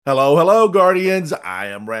Hello, hello, Guardians. I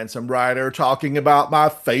am Ransom Rider talking about my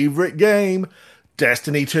favorite game,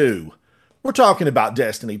 Destiny 2. We're talking about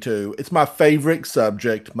Destiny 2. It's my favorite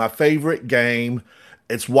subject, my favorite game.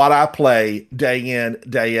 It's what I play day in,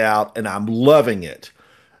 day out, and I'm loving it.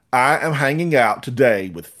 I am hanging out today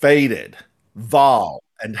with Faded, Vol,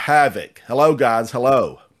 and Havoc. Hello, guys.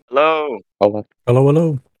 Hello. Hello. Hello. Hello,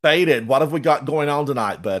 hello. Faded, what have we got going on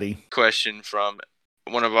tonight, buddy? Question from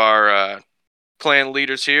one of our clan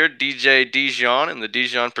leaders here, DJ Dijon, and the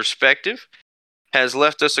Dijon Perspective, has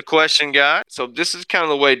left us a question, guy. So this is kind of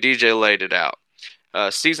the way DJ laid it out.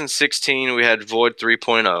 Season 16, we had Void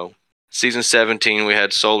 3.0. Season 17, we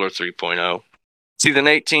had Solar 3.0. Season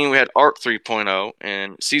 18, we had Arc 3.0.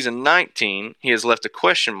 And season 19, he has left a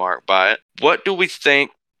question mark by it. What do we think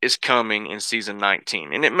is coming in season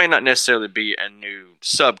 19? And it may not necessarily be a new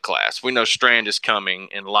subclass. We know Strand is coming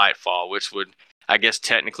in Lightfall, which would, I guess,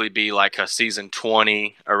 technically be like a season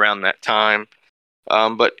 20 around that time.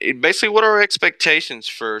 Basically, what are our expectations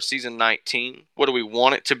for season 19? What do we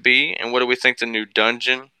want it to be? And what do we think the new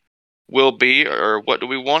dungeon will be? Or what do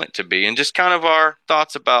we want it to be? And just kind of our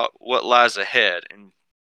thoughts about what lies ahead. And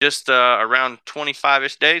just around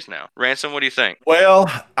 25-ish days now. Ransom, what do you think?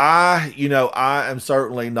 Well, I am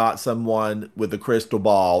certainly not someone with a crystal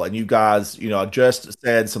ball, and you guys, just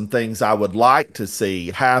said some things I would like to see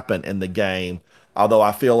happen in the game, although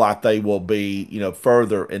I feel like they will be,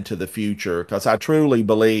 further into the future, because I truly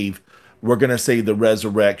believe we're going to see the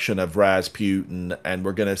resurrection of Rasputin, and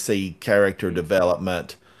we're going to see character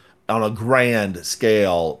development on a grand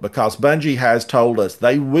scale, because Bungie has told us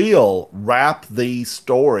they will wrap these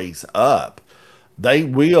stories up. They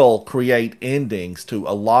will create endings to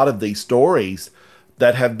a lot of these stories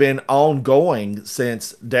that have been ongoing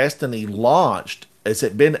since Destiny launched. Has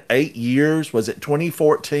it been 8 years? Was it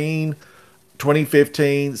 2014,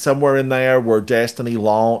 2015, somewhere in there where Destiny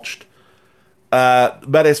launched?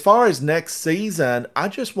 But as far as next season, I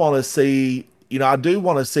just want to see, I do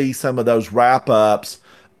want to see some of those wrap ups.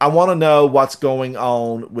 I want to know what's going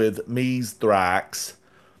on with Mithrax.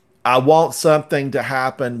 I want something to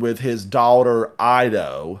happen with his daughter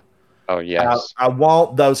Ido. Oh, yes. I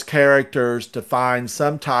want those characters to find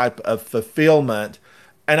some type of fulfillment,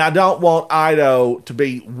 and I don't want Ido to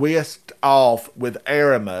be whisked off with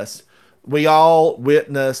Aramis. We all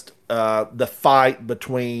witnessed the fight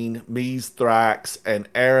between Mithrax and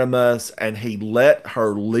Aramis, and he let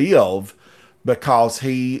her live because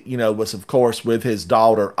he, was of course with his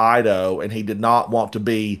daughter Ido, and he did not want to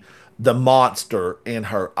be the monster in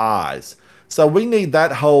her eyes. So we need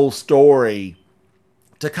that whole story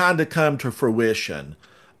to kind of come to fruition.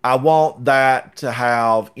 I want that to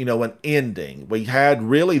have, an ending. We had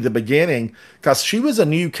really the beginning because she was a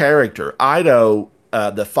new character. Ido,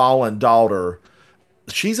 the fallen daughter,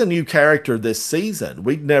 she's a new character this season.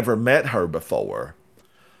 We'd never met her before.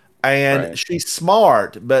 And Right. she's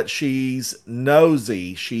smart, but she's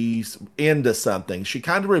nosy. She's into something. She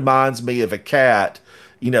kind of reminds me of a cat,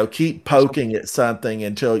 keep poking at something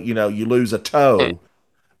until, you lose a toe.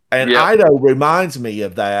 And Yep. Ido reminds me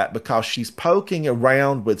of that because she's poking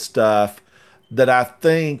around with stuff that I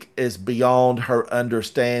think is beyond her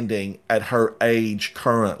understanding at her age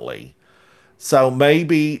currently. So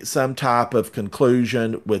maybe some type of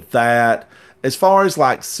conclusion with that. As far as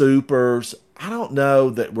like supers, I don't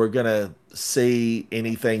know that we're going to see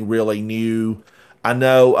anything really new. I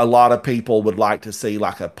know a lot of people would like to see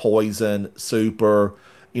like a poison super,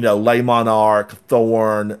 Le Monarch,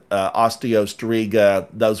 Thorn, Osteostriga,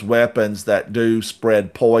 those weapons that do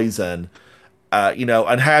spread poison.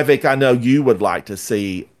 And Havoc, I know you would like to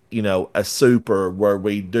see, a super where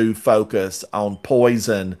we do focus on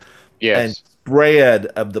poison and Yes. spread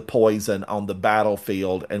of the poison on the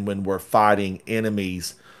battlefield and when we're fighting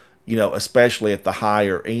enemies, especially at the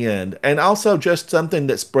higher end. And also just something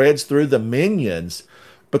that spreads through the minions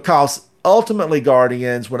because ultimately,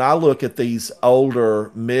 Guardians, when I look at these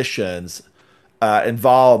older missions, and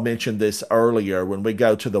Vol mentioned this earlier when we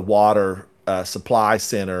go to the water supply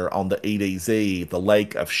center on the EDZ, the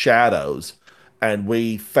Lake of Shadows, and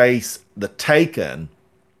we face the Taken.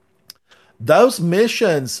 Those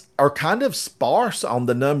missions are kind of sparse on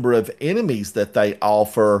the number of enemies that they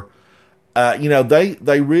offer.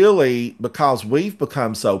 They really, because we've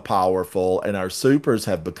become so powerful and our supers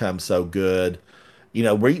have become so good.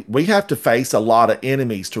 We have to face a lot of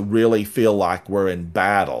enemies to really feel like we're in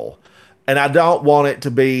battle. And I don't want it to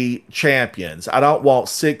be champions. I don't want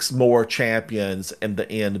six more champions in the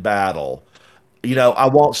end battle. I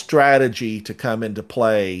want strategy to come into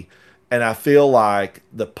play. And I feel like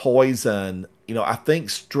the poison, I think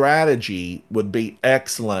strategy would be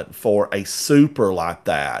excellent for a super like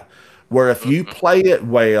that, where if you play it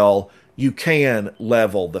well, you can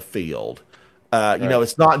level the field.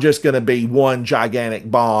 It's not just going to be one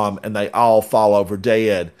gigantic bomb and they all fall over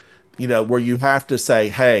dead. Where you have to say,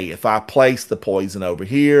 hey, if I place the poison over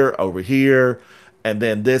here, and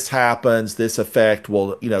then this happens, this effect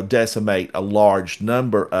will, decimate a large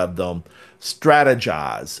number of them.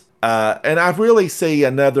 Strategize. And I really see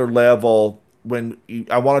another level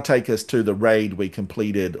I want to take us to the raid we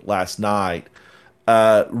completed last night.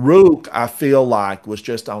 Rook, I feel like, was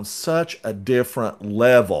just on such a different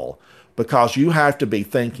level because you have to be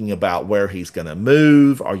thinking about where he's going to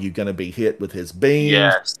move. Are you going to be hit with his beams?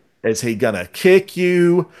 Yes. Is he going to kick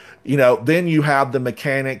you? Then you have the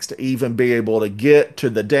mechanics to even be able to get to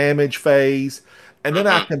the damage phase. And then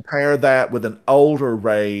I compare that with an older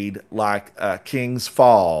raid like King's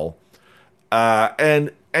Fall.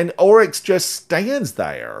 And Oryx just stands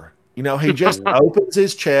there. He just opens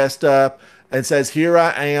his chest up and says, "Here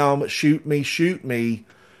I am, shoot me, shoot me."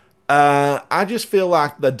 I just feel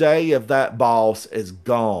like the day of that boss is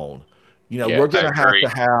gone. We're going to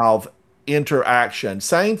have interaction.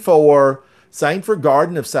 Same for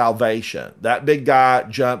Garden of Salvation. That big guy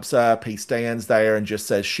jumps up, he stands there and just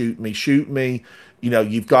says, "Shoot me, shoot me."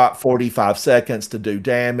 You've got 45 seconds to do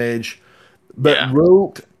damage. But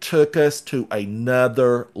Rook took us to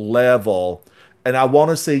another level, and I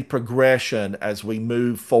want to see progression as we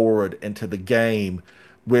move forward into the game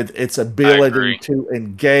with its ability to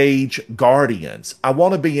engage Guardians. I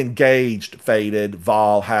want to be engaged, Faded,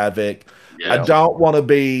 Vol, Havoc. Yeah. I don't want to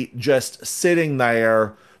be just sitting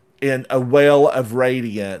there in a well of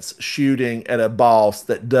radiance shooting at a boss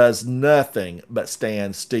that does nothing but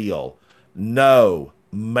stand still. No,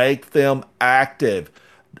 make them active.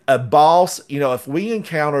 A boss, if we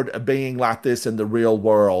encountered a being like this in the real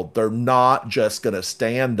world, they're not just going to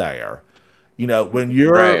stand there. When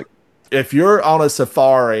if you're on a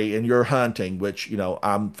safari and you're hunting, which,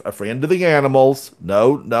 I'm a friend of the animals,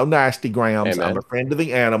 no nasty grams. Amen. I'm a friend of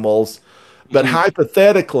the animals. But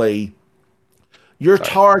hypothetically, your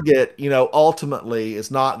target, ultimately is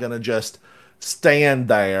not going to just stand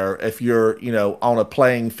there if you're, on a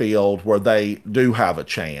playing field where they do have a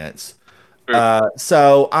chance.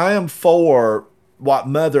 So I am for what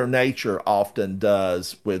Mother Nature often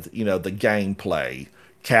does with, the gameplay,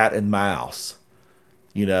 cat and mouse.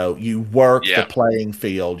 You work the playing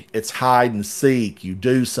field. It's hide and seek. You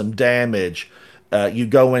do some damage. You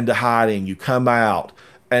go into hiding. You come out.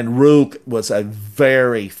 And Rook was a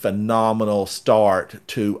very phenomenal start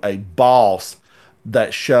to a boss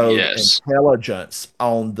that showed intelligence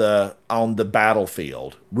on the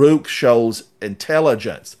battlefield. Rook shows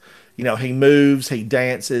intelligence. He moves, he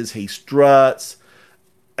dances, he struts.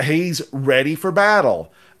 He's ready for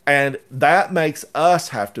battle. And that makes us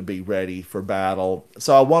have to be ready for battle.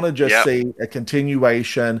 So I want to just see a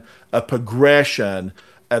continuation, a progression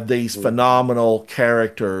of these phenomenal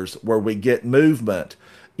characters where we get movement.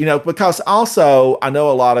 Because also I know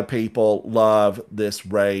a lot of people love this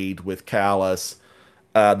raid with Calus,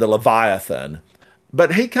 the Leviathan.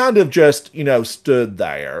 But he kind of just, stood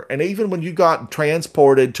there. And even when you got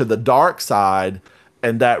transported to the dark side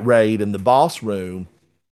and that raid in the boss room,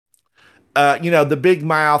 the big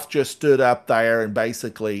mouth just stood up there and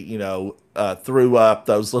basically, threw up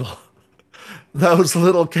those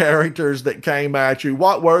little characters that came at you.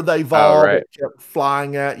 What were they, Vol, that kept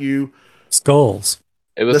flying at you? Skulls.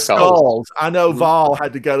 It was the skulls. I know Vol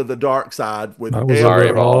had to go to the dark side with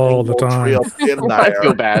every all the time. In there. I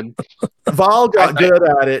feel bad. Vol got good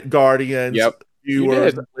at it, Guardians,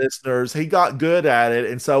 viewers, and listeners. He got good at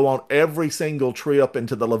it, and so on every single trip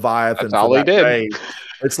into the Leviathan, that's all he did. Raid,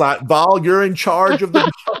 it's like, Vol, you're in charge of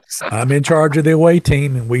the box. I'm in charge of the away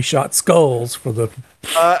team, and we shot skulls for the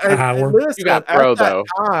hour. And listen, you got pro, at that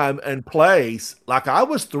time and place, like I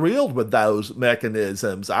was thrilled with those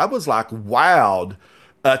mechanisms. I was like, wowed.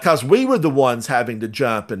 Because we were the ones having to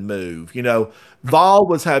jump and move. Vol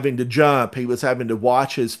was having to jump. He was having to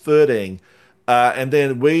watch his footing. And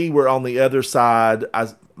then we were on the other side,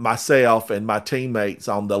 myself and my teammates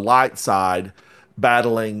on the light side,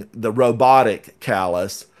 battling the robotic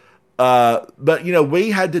Calus. But,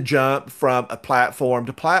 we had to jump from a platform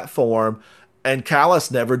to platform, and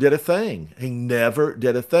Calus never did a thing. He never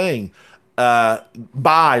did a thing.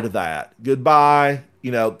 Bye to that. Goodbye.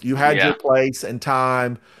 You had your place and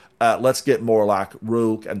time. Let's get more like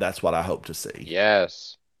Rook, and that's what I hope to see.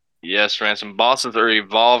 Yes. Yes, Ransom. Bosses are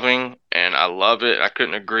evolving, and I love it. I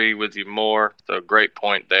couldn't agree with you more. So great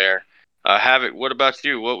point there. Havoc, what about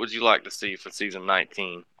you? What would you like to see for season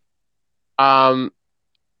 19? I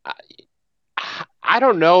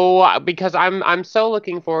don't know, because I'm so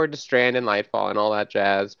looking forward to Strand and Lightfall and all that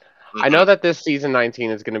jazz. I know that this season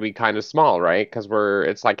 19 is going to be kind of small, right? Because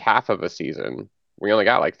it's like half of a season. We only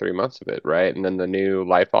got like 3 months of it, right? And then the new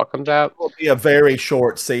Lightfall comes out. It will be a very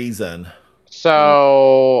short season.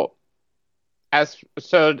 So,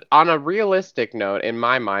 on a realistic note, in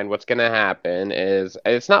my mind, what's going to happen is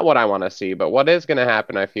it's not what I want to see, but what is going to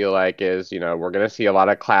happen, I feel like, is we're going to see a lot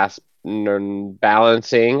of class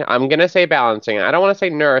balancing. I'm going to say balancing. I don't want to say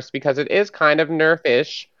nerfs because it is kind of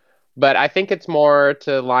nerf-ish. But I think it's more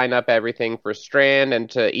to line up everything for Strand and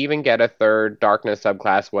to even get a third Darkness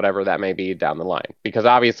subclass, whatever that may be down the line. Because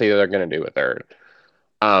obviously they're going to do a third.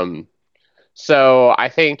 So I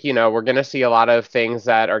think, we're going to see a lot of things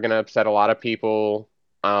that are going to upset a lot of people.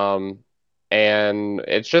 And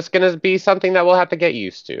it's just going to be something that we'll have to get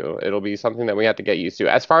used to. It'll be something that we have to get used to.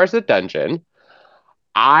 As far as the dungeon,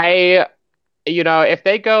 if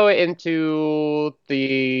they go into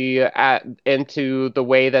the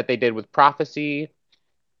way that they did with Prophecy,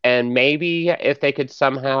 and maybe if they could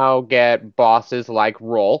somehow get bosses like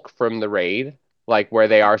Rolk from the raid, like where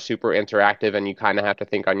they are super interactive and you kind of have to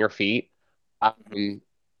think on your feet,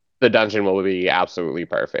 the dungeon will be absolutely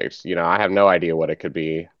perfect. I have no idea what it could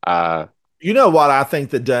be. You know what? I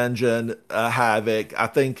think the dungeon, Havoc, I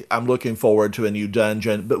think I'm looking forward to a new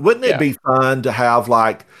dungeon, but wouldn't it be fun to have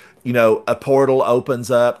a portal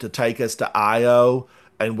opens up to take us to Io,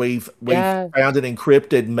 and we've found an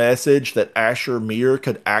encrypted message that Asher Mir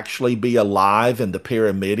could actually be alive in the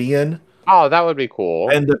Pyramidion. Oh, that would be cool.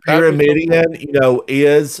 And the Pyramidion,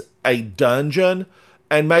 is a dungeon.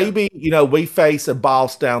 And maybe, we face a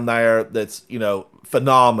boss down there that's,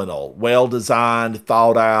 phenomenal, well designed,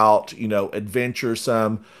 thought out,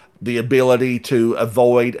 adventuresome, the ability to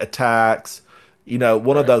avoid attacks.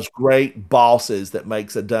 One of those great bosses that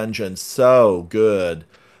makes a dungeon so good.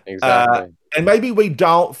 Exactly. And maybe we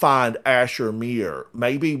don't find Asher Mir.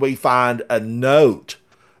 Maybe we find a note,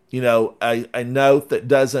 a note that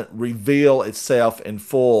doesn't reveal itself in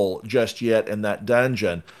full just yet in that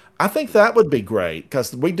dungeon. I think that would be great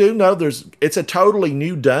because we do know it's a totally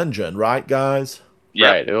new dungeon, right, guys?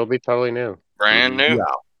 Yep. Right. It'll be totally new. Brand new. Yeah.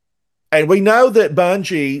 And we know that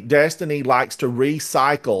Bungie, Destiny likes to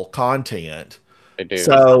recycle content. They do.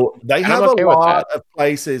 So they have a lot of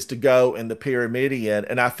places to go in the Pyramidion,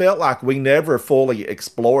 and I felt like we never fully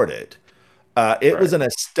explored it. It was an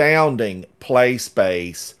astounding play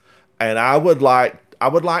space, and I would like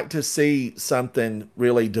to see something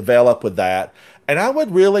really develop with that. And I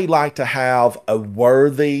would really like to have a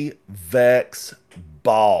worthy Vex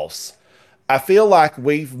boss. I feel like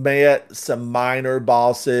we've met some minor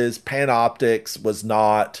bosses. Panoptics was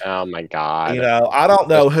not. Oh my God. I don't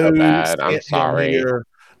know who. I'm sorry. Here.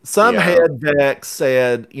 Some head Vex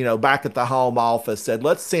said, back at the home office, said,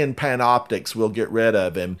 let's send Panoptics. We'll get rid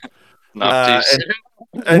of him.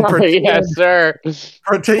 And pretend, yes, sir.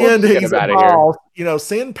 Pretend he's a boss.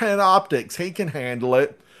 Send Panoptics. He can handle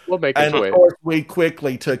it. We'll make and of course, we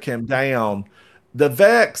quickly took him down. The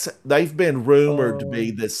Vex, they've been rumored to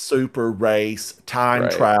be this super race, time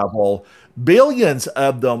travel. Billions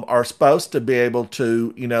of them are supposed to be able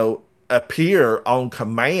to, appear on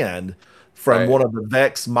command from one of the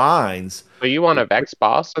Vex minds. So you want a Vex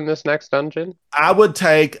boss in this next dungeon? I would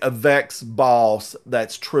take a Vex boss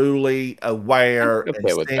that's truly aware and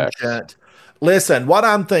sentient. Listen, what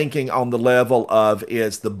I'm thinking on the level of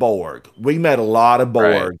is the Borg. We met a lot of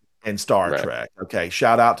Borg in Star Trek. Okay,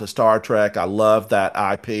 shout out to Star Trek. I love that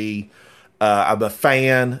IP. I'm a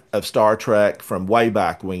fan of Star Trek from way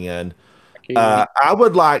back when. I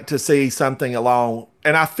would like to see something along,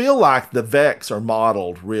 and I feel like the Vex are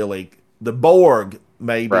modeled really. The Borg,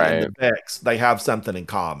 maybe, and the Vex, they have something in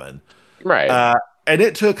common. Right. And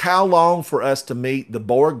it took how long for us to meet the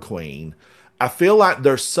Borg Queen? I feel like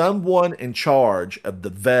there's someone in charge of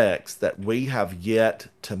the Vex that we have yet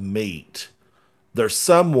to meet. There's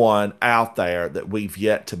someone out there that we've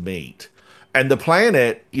yet to meet. And the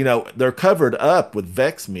planet, they're covered up with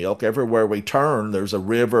Vex milk. Everywhere we turn, there's a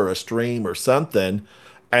river, a stream, or something.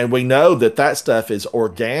 And we know that stuff is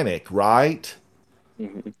organic, right?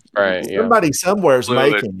 Right. Somebody somewhere's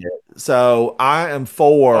making it. So I am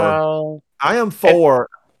for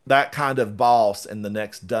that kind of boss in the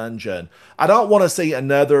next dungeon. I don't want to see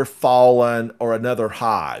another Fallen or another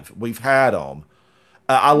Hive. We've had them.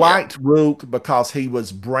 I liked Rook because he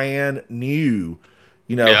was brand new.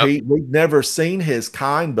 We'd never seen his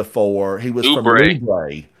kind before. He was from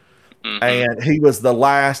Lubre, and he was the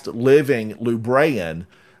last living Lubrean.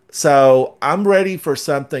 So I'm ready for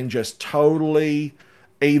something just totally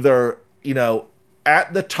either,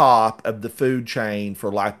 at the top of the food chain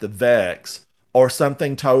for like the Vex or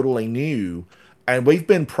something totally new. And we've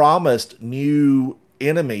been promised new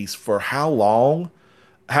enemies for how long?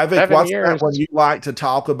 Havoc, 7 what's that years. one you like to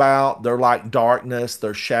talk about? They're like darkness,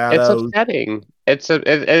 they're It's shadows. upsetting.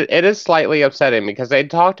 It is slightly upsetting because they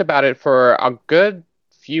talked about it for a good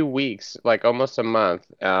few weeks, like almost a month.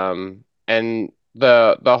 And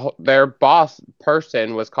their boss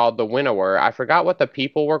person was called the Winnower. I forgot what the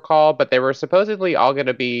people were called, but they were supposedly all going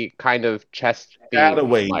to be kind of chess themed,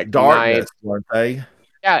 Shadowy, like darkness, night. weren't they?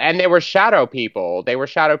 Yeah, and they were shadow people. They were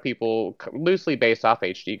shadow people, loosely based off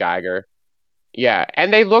H.D. Geiger. Yeah,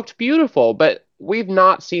 and they looked beautiful, but we've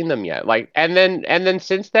not seen them yet. Like, and then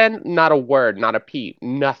since then, not a word, not a peep,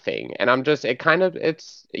 nothing. And I'm just, it kind of,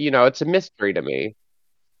 it's a mystery to me.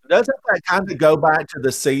 Doesn't that kind of go back to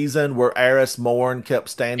the season where Eris Morn kept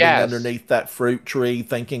standing Yes. underneath that fruit tree,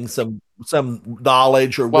 thinking some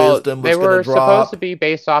knowledge or Well, wisdom they was going to were supposed to drop? be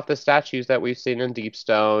based off the statues that we've seen in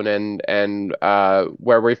Deepstone and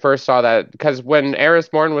where we first saw that because when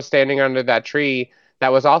Eris Morn was standing under that tree,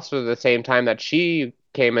 that was also the same time that she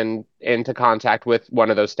came into contact with one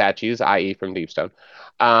of those statues, i.e. from Deepstone,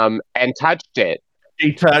 and touched it.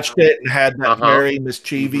 She touched it and had that Uh-huh. very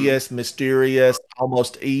mischievous, mysterious,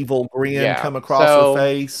 almost evil grin Yeah. come across her So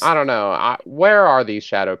face. I don't know. Where are these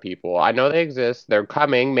shadow people? I know they exist. They're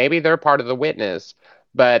coming. Maybe they're part of the witness.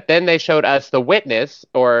 But then they showed us the witness,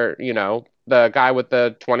 or the guy with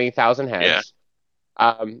the 20,000 Yeah. heads.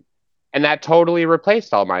 Um, and that totally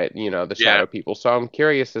replaced all the Yeah. shadow people. So I'm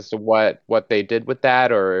curious as to what they did with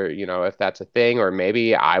that, or if that's a thing, or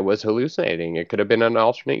maybe I was hallucinating. It could have been an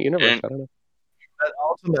alternate universe. And I don't know. But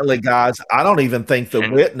ultimately, guys, I don't even think the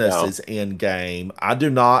and witness No. is in game. I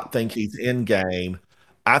do not think he's in game.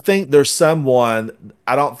 I think there's someone,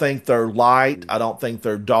 I don't think they're light. I don't think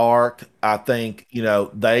they're dark. I think,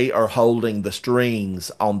 they are holding the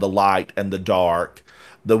strings on the light and the dark.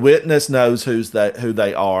 The witness knows who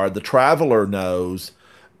they are. The traveler knows,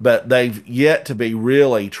 but they've yet to be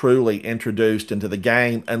really, truly introduced into the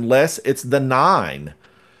game unless it's the nine.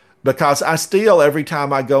 Because I still, every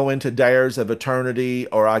time I go into Dares of Eternity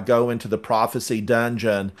or I go into the Prophecy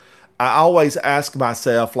Dungeon, I always ask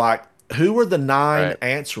myself, like, who are the nine Right.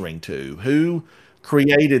 answering to? Who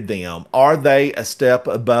created them? Are they a step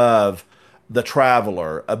above the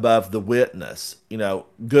traveler, above the witness?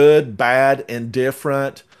 Good, bad,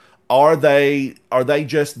 indifferent? Are they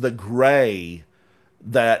just the gray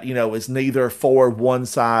that is neither for one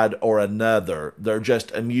side or another? They're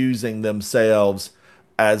just amusing themselves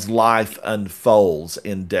as life unfolds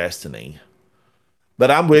in Destiny.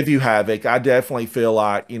 But I'm with you, Havoc. I definitely feel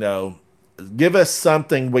like, give us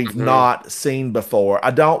something we've Hmm. not seen before.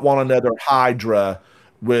 I don't want another Hydra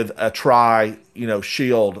with a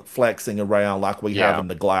shield flexing around like we have Yeah. in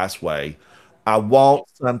the Glassway. I want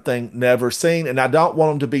something never seen, and I don't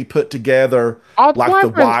want them to be put together All the like the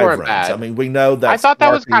wyverns weren't wyverns. I bad. mean, we know I that's thought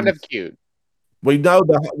that was kind of harpies. cute. We know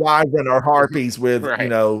the wyvern are harpies with,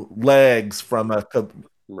 Right. legs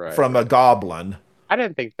Right. from a goblin. I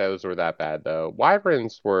didn't think those were that bad though.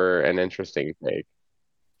 Wyverns were an interesting take.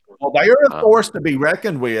 Well, they are a Um, force to be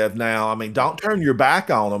reckoned with now. I mean, don't turn your back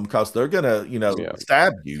on them because they're gonna, yeah,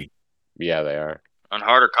 stab you. yeah, they are. on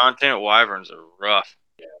harder content, wyverns are rough.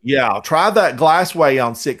 Yeah, try that Glassway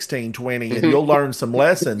on 1620 and you'll learn some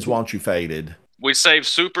lessons, won't you, Faded? We saved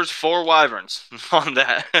supers for wyverns on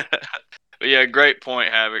that. But yeah, great point,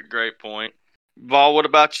 Havoc. Great point. Vol, what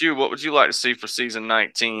about you? What would you like to see for season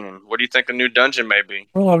 19? And what do you think a new dungeon may be?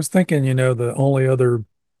 Well, I was thinking, the only other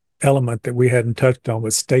element that we hadn't touched on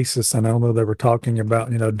was stasis, and I know they were talking about,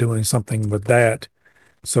 doing something with that.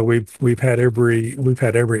 So we've had every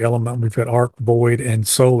element. We've had arc, void, and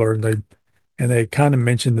solar. And they kind of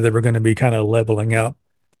mentioned that they were going to be kind of leveling out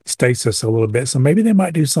stasis a little bit. So maybe they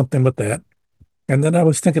might do something with that. And then I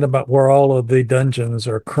was thinking about where all of the dungeons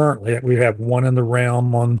are currently. We have one in the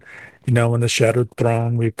realm in the Shattered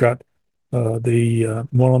Throne. We've got the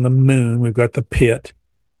one on the moon. We've got the pit,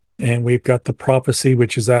 and we've got the prophecy,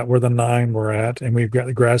 which is out where the nine were at, and we've got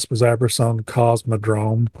the Grasp of Zaberson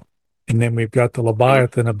Cosmodrome, and then we've got the Mm,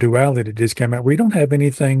 Leviathan of Duality that just came out. We don't have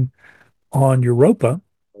anything on Europa.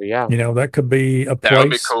 Yeah. That could be a that would be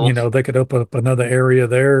place. cool. They could open up another area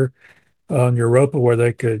there on Europa where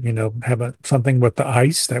they could, have something with the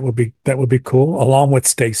ice. That would be cool, along with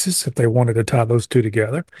stasis if they wanted to tie those two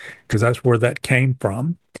together, because that's where that came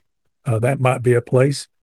from. That might be a place.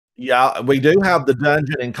 Yeah, we do have the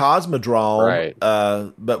dungeon in Cosmodrome,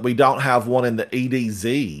 Right. but we don't have one in the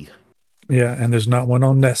EDZ. Yeah, and there's not one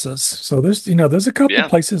on Nessus. So there's a couple Yeah.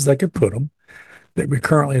 places they could put them that we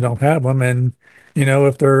currently don't have them. And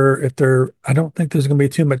if they're, I don't think there's going to be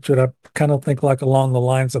too much. But I kind of think like along the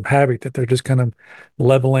lines of Havoc, that they're just kind of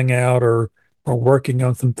leveling out or working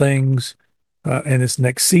on some things in this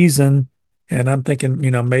next season. And I'm thinking,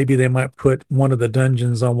 maybe they might put one of the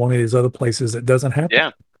dungeons on one of these other places that doesn't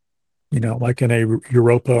happen. Yeah. Like in a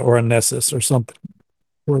Europa or a Nessus or something,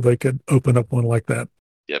 where they could open up one like that.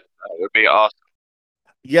 Yep. That would be awesome.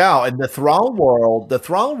 Yeah, and the Throne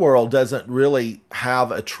World doesn't really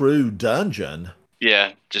have a true dungeon.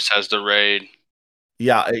 Yeah, just has the raid.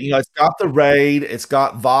 Yeah, it's got the raid, it's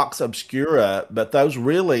got Vox Obscura, but those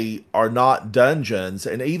really are not dungeons.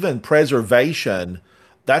 And even Preservation,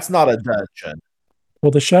 that's not a dungeon.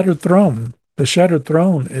 Well, the Shattered Throne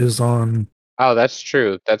is on. Oh, that's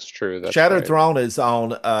true. That's true. That's Shattered right. Throne is on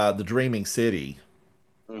the Dreaming City.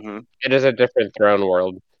 Mm-hmm. It is a different throne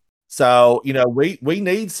world. So, we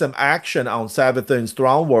need some action on Savathun's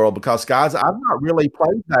Throne World because, guys, I've not really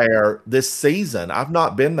played there this season. I've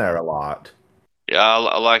not been there a lot. Yeah,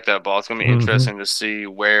 I like that, ball. It's going to be Mhm. interesting to see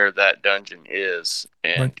where that dungeon is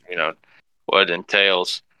and, what it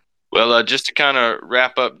entails. Well, just to kind of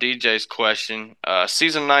wrap up DJ's question,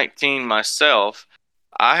 season 19 myself,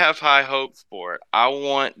 I have high hopes for it. I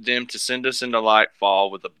want them to send us into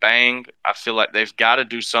Lightfall with a bang. I feel like they've got to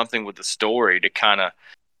do something with the story to kind of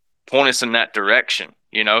point us in that direction,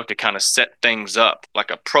 to kind of set things up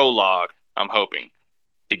like a prologue, I'm hoping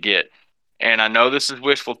to get. And I know this is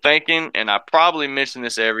wishful thinking, and I probably mention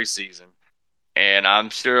this every season. And I'm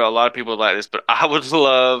sure a lot of people like this, but I would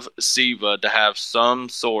love Siva to have some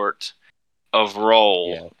sort of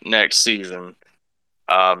role next season.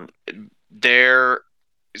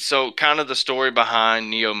 So kind of the story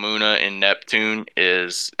behind Neomuna and Neptune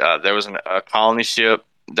is there was a colony ship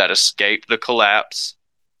that escaped the collapse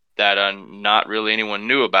that not really anyone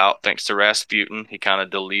knew about, thanks to Rasputin. He kind of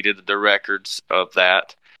deleted the records of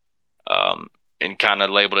that and kind of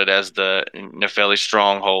labeled it as the Nefeli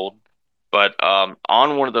stronghold. But on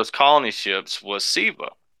one of those colony ships was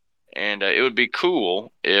Siva. And it would be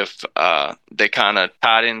cool if they kind of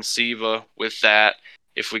tied in Siva with that.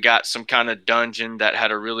 If we got some kind of dungeon that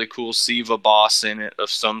had a really cool Siva boss in it of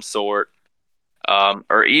some sort.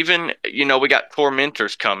 Or even, we got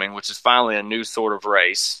Tormentors coming, which is finally a new sort of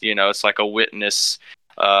race. It's like a witness,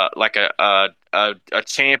 like a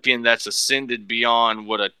champion that's ascended beyond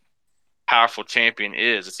what a powerful champion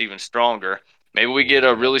is. It's even stronger. Maybe we get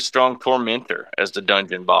a really strong Tormentor as the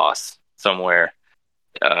dungeon boss somewhere.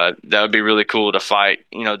 That would be really cool to fight.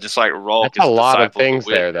 Just like Rolk. That's a lot of things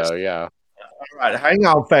there, though. Yeah. All right, hang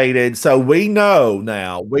on, Faded. So we know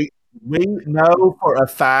now. We know for a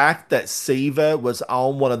fact that Siva was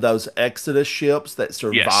on one of those Exodus ships that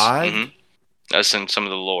survived. Yes. Mm-hmm. That's in some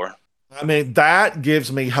of the lore. I mean, that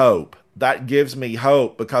gives me hope. That gives me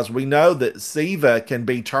hope because we know that Siva can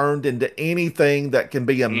be turned into anything that can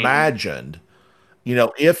be imagined.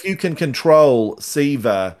 If you can control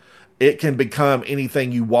Siva, it can become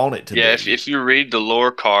anything you want it to be. Yeah, if you read the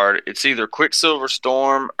lore card, it's either Quicksilver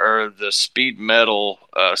Storm or the Speed Metal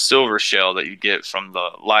Silver Shell that you get from the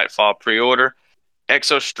Lightfall pre-order.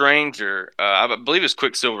 Exo Stranger, I believe it's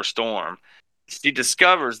Quicksilver Storm. She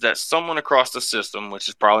discovers that someone across the system, which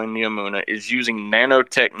is probably Neomuna, is using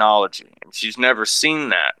nanotechnology, and she's never seen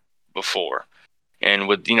that before. And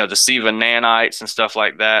with the Siva nanites and stuff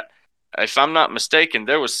like that, if I'm not mistaken,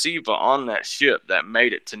 there was Siva on that ship that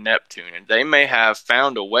made it to Neptune, and they may have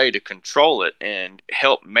found a way to control it and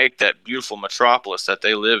help make that beautiful metropolis that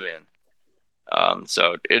they live in.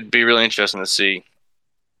 So it'd be really interesting to see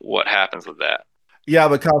what happens with that. Yeah,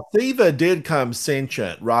 because Siva did come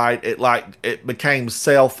sentient, right? It became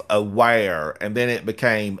self-aware, and then it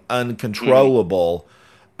became uncontrollable.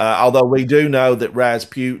 Although we do know that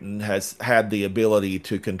Rasputin has had the ability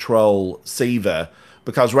to control Siva,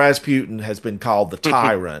 because Rasputin has been called the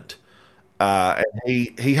tyrant. And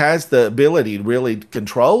he has the ability to really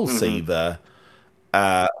control Siva.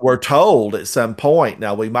 We're told at some point,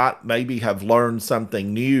 now we might maybe have learned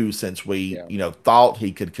something new since we, thought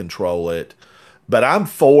he could control it. But I'm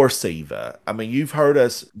for Siva. I mean, you've heard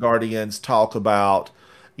us Guardians talk about,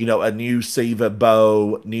 a new Siva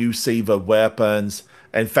bow, new Siva weapons.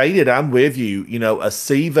 And Faded, I'm with you. A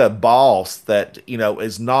Siva boss that,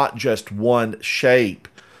 is not just one shape,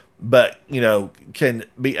 but, can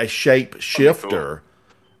be a shape shifter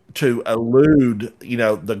to elude,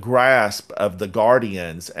 the grasp of the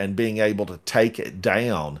Guardians and being able to take it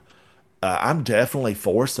down. I'm definitely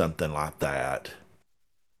for something like that.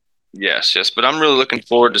 Yes. But I'm really looking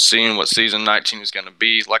forward to seeing what season 19 is going to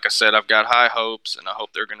be. Like I said, I've got high hopes, and I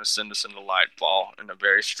hope they're going to send us into Lightfall in a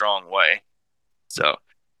very strong way. So,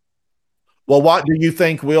 well, what do you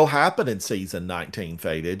think will happen in season 19,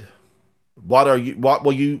 Faded? What do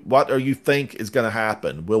you think is going to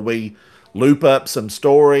happen? Will we loop up some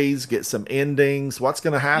stories, get some endings? What's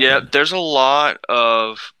going to happen? Yeah, there's a lot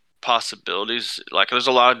of possibilities. Like, there's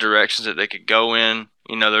a lot of directions that they could go in.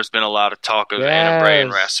 You know, there's been a lot of talk of Anna Bray and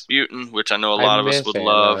Yes. Rasputin, which I know a I lot of us miss would Anna.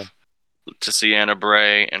 love to see Anna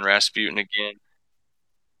Bray and Rasputin again.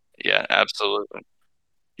 Yeah, absolutely.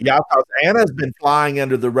 Yeah, because Anna's been flying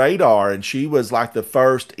under the radar, and she was like the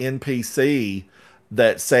first NPC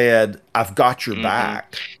that said, "I've got your Mhm.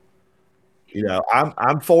 back." You know,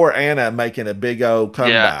 I'm for Anna making a big old Yeah,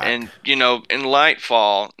 comeback. and you know, in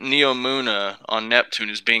Lightfall, Neomuna on Neptune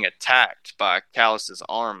is being attacked by Callus's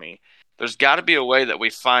army. There's got to be a way that we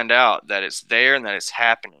find out that it's there and that it's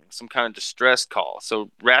happening, some kind of distress call.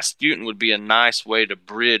 So Rasputin would be a nice way to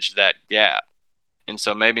bridge that gap. And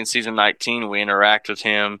so maybe in season 19 we interact with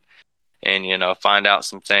him and find out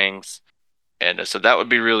some things. And so that would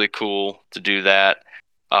be really cool to do that.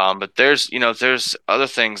 But there's other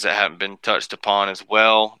things that haven't been touched upon as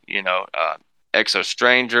well. Exo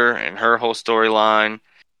Stranger and her whole storyline.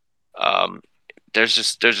 Um, there's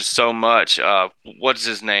just so much. What's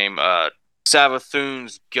his name?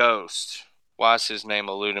 Savathun's ghost. Why is his name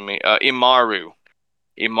eluding me? Imaru.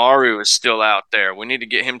 Imaru is still out there. We need to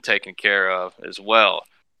get him taken care of as well.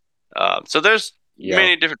 So there's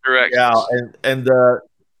many different directions. Yeah, and the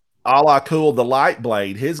Ala Cool, the Light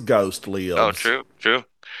Blade, his ghost lives. Oh, true.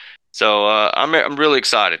 So I'm really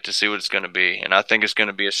excited to see what it's going to be, and I think it's going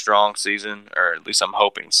to be a strong season, or at least I'm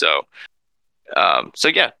hoping so. So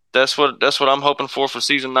yeah, that's what I'm hoping for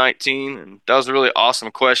season 19, and that was a really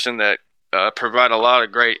awesome question that provided a lot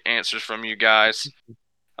of great answers from you guys.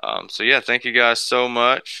 So yeah, thank you guys so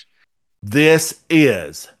much. This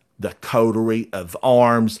is the Coterie of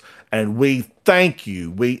Arms, and we thank you,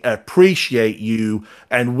 we appreciate you,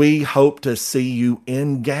 and we hope to see you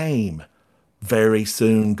in game very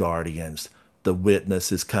soon, Guardians. The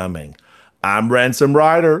witness is coming. I'm Ransom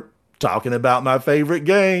Rider, talking about my favorite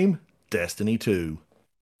game, Destiny 2.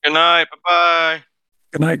 Good night. Bye-bye.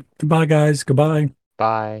 Good night. Goodbye, guys. Goodbye.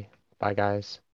 Bye. Bye, guys.